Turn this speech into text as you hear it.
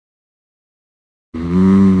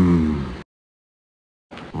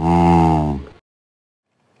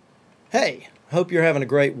Hey, hope you're having a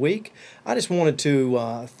great week. I just wanted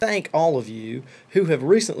to thank all of you who have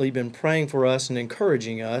recently been praying for us and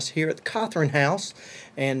encouraging us here at the Cawthorn House,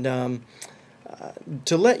 and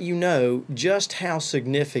to let you know just how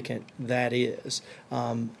significant that is.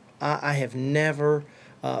 I have never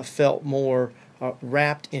felt more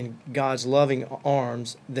wrapped in God's loving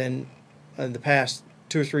arms than in the past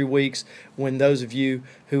 2 or 3 weeks, when those of you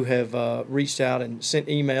who have reached out and sent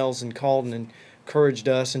emails and called and encouraged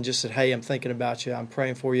us and just said, hey, I'm thinking about you, I'm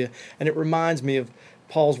praying for you. And it reminds me of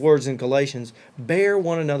Paul's words in Galatians: bear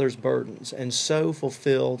one another's burdens and so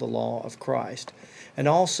fulfill the law of Christ. And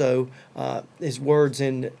also his words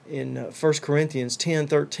in 1 Corinthians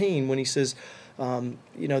 10:13, when he says,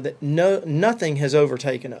 that nothing has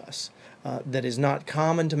overtaken us that is not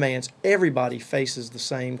common to man. Everybody faces the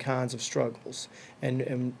same kinds of struggles.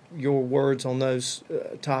 And your words on those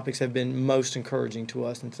topics have been most encouraging to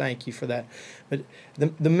us, and thank you for that. But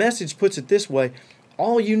the message puts it this way: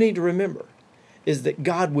 all you need to remember is that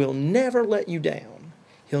God will never let you down.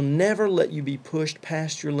 He'll never let you be pushed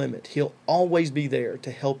past your limit. He'll always be there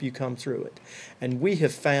to help you come through it. And we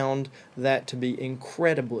have found that to be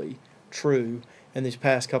incredibly true in these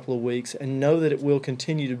past couple of weeks, and know that it will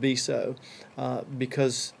continue to be so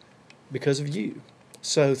because of you.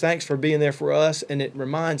 So thanks for being there for us, and it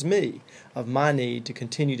reminds me of my need to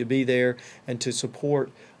continue to be there and to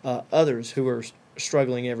support others who are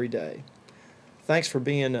struggling every day. Thanks for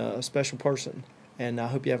being a special person, and I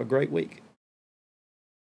hope you have a great week.